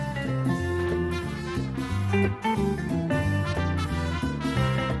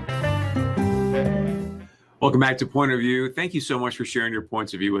Welcome back to Point of View. Thank you so much for sharing your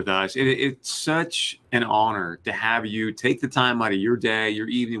points of view with us. It's such an honor to have you take the time out of your day, your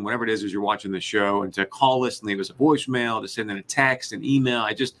evening, whatever it is as you're watching the show, and to call us and leave us a voicemail, to send in a text, an email.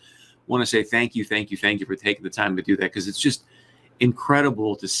 I just want to say thank you for taking the time to do that, because it's just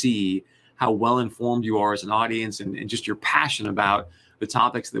incredible to see how well informed you are as an audience and just your passion about the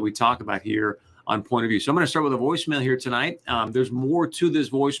topics that we talk about here on Point of View. So I'm going to start with a voicemail here tonight. There's more to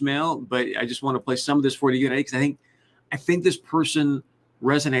this voicemail, but I just want to play some of this for you today, because I think this person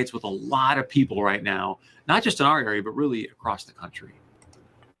resonates with a lot of people right now, not just in our area, but really across the country.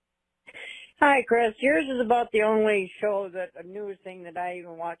 Hi, Chris. Yours is about the only show a news thing that I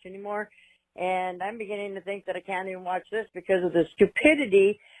even watch anymore. And I'm beginning to think that I can't even watch this because of the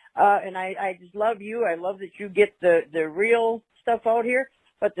stupidity. And I just love you. I love that you get the real stuff out here.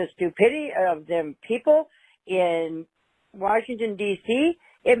 But the stupidity of them people in Washington, D.C.,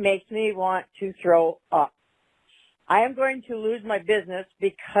 it makes me want to throw up. I am going to lose my business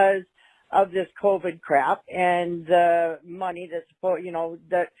because of this COVID crap and the money that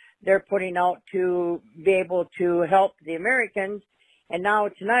they're putting out to be able to help the Americans. And now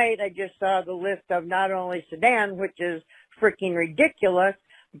tonight I just saw the list of not only Sudan, which is freaking ridiculous,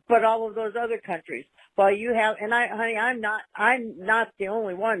 but all of those other countries. Well, you have, and honey, I'm not the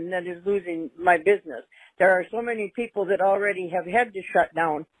only one that is losing my business. There are so many people that already have had to shut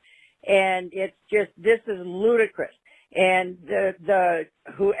down, and it's just, this is ludicrous. And the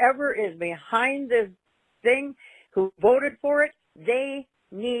whoever is behind this thing, who voted for it, they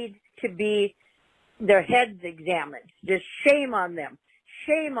need to be their heads examined. Just shame on them.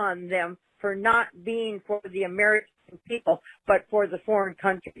 Shame on them for not being for the American people, but for the foreign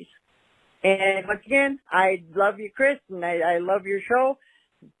countries. And once again, I love you, Chris, and I love your show.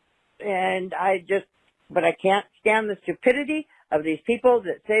 And but I can't stand the stupidity of these people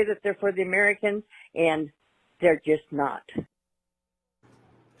that say that they're for the Americans, and they're just not.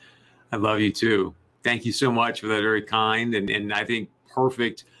 I love you too. Thank you so much for that very kind and I think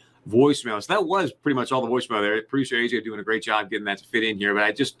perfect voicemail. So that was pretty much all the voicemail there. Producer AJ doing a great job getting that to fit in here.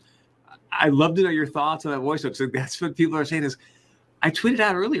 But I love to know your thoughts on that voicemail. So that's what people are saying is, I tweeted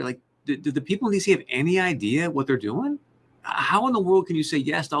out earlier, like, do the people in DC have any idea what they're doing? How in the world can you say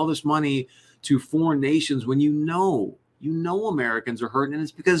yes to all this money to foreign nations when you know Americans are hurting? And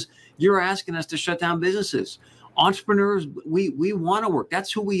it's because you're asking us to shut down businesses. Entrepreneurs, we want to work.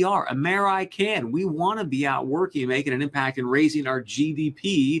 That's who we are. American. We want to be out working, making an impact, and raising our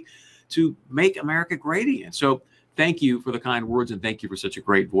GDP to make America great again. So thank you for the kind words, and thank you for such a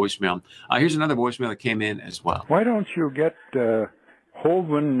great voicemail. Here's another voicemail that came in as well. Why don't you get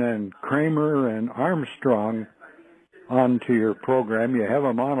Hovind and Kramer and Armstrong onto your program? You have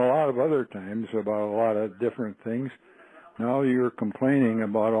them on a lot of other times about a lot of different things. Now you're complaining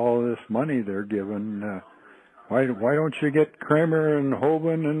about all this money they're given. Why don't you get Kramer and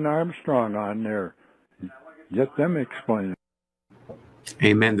Hovind and Armstrong on there? Get them explaining.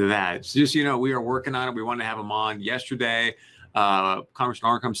 Amen to that. It's just, we are working on it. We wanted to have them on yesterday. Congressman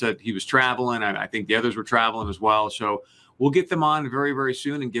Arncombe said he was traveling. I think the others were traveling as well. So we'll get them on very, very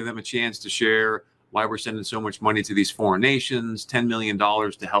soon and give them a chance to share why we're sending so much money to these foreign nations, $10 million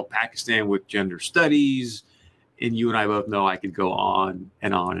to help Pakistan with gender studies. And you and I both know I could go on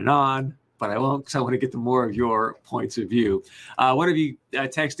and on and on, but I won't, because I want to get to more of your points of view. One of you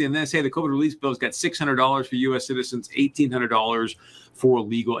texted in this, hey, the COVID relief bill's got $600 for U.S. citizens, $1,800 for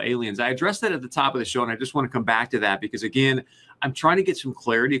legal aliens. I addressed that at the top of the show, and I just want to come back to that because, again, I'm trying to get some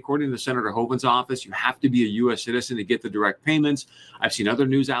clarity. According to Senator Hovind's office, you have to be a U.S. citizen to get the direct payments. I've seen other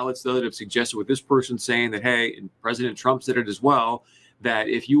news outlets, though, that have suggested with this person saying that, hey, and President Trump said it as well, that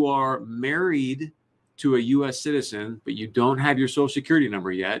if you are married to a U.S. citizen, but you don't have your Social Security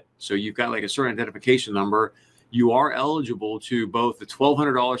number yet, so you've got like a certain identification number, you are eligible to both the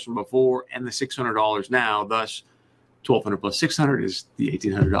 $1,200 from before and the $600 now. Thus, $1,200 plus $600 is the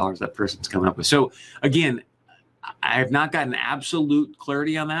 $1,800 that person's coming up with. So again, I have not gotten absolute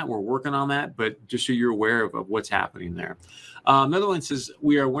clarity on that. We're working on that, but just so you're aware of what's happening there. Another one says,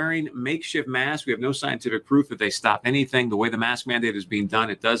 we are wearing makeshift masks. We have no scientific proof that they stop anything. The way the mask mandate is being done,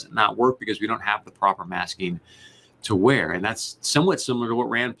 it does not work because we don't have the proper masking to wear. And that's somewhat similar to what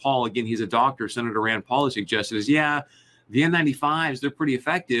Rand Paul, again, he's a doctor, Senator Rand Paul has suggested is, yeah, the N95s, they're pretty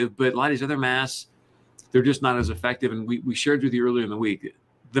effective, but a lot of these other masks, they're just not as effective. And we shared with you earlier in the week,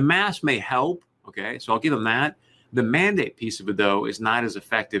 the mask may help, okay, so I'll give them that. The mandate piece of it, though, is not as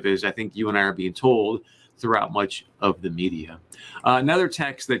effective as I think you and I are being told throughout much of the media. Another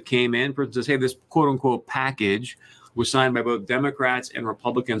text that came in says, hey, this quote-unquote package was signed by both Democrats and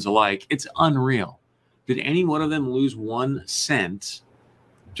Republicans alike. It's unreal. Did any one of them lose 1 cent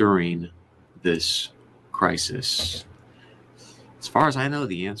during this crisis? As far as I know,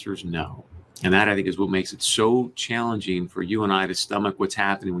 the answer is no. And that, I think, is what makes it so challenging for you and I to stomach what's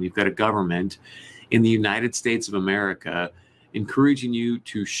happening when you've got a government in the United States of America encouraging you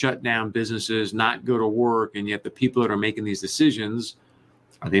to shut down businesses, not go to work, and yet the people that are making these decisions,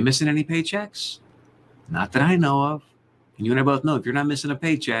 are they missing any paychecks? Not that I know of. And you and I both know if you're not missing a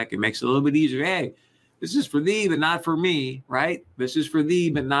paycheck, it makes it a little bit easier. Hey, this is for thee, but not for me, right? This is for thee,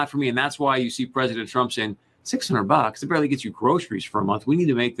 but not for me. And that's why you see President Trump saying $600, it barely gets you groceries for a month. We need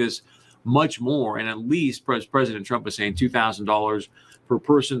to make this much more. And at least President Trump is saying $2,000 per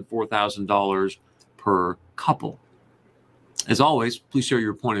person, $4,000 per couple. As always, please share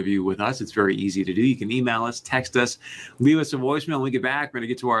your point of view with us. It's very easy to do. You can email us, text us, leave us a voicemail. When we get back, we're going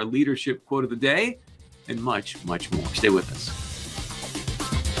to get to our leadership quote of the day and much, much more. Stay with us.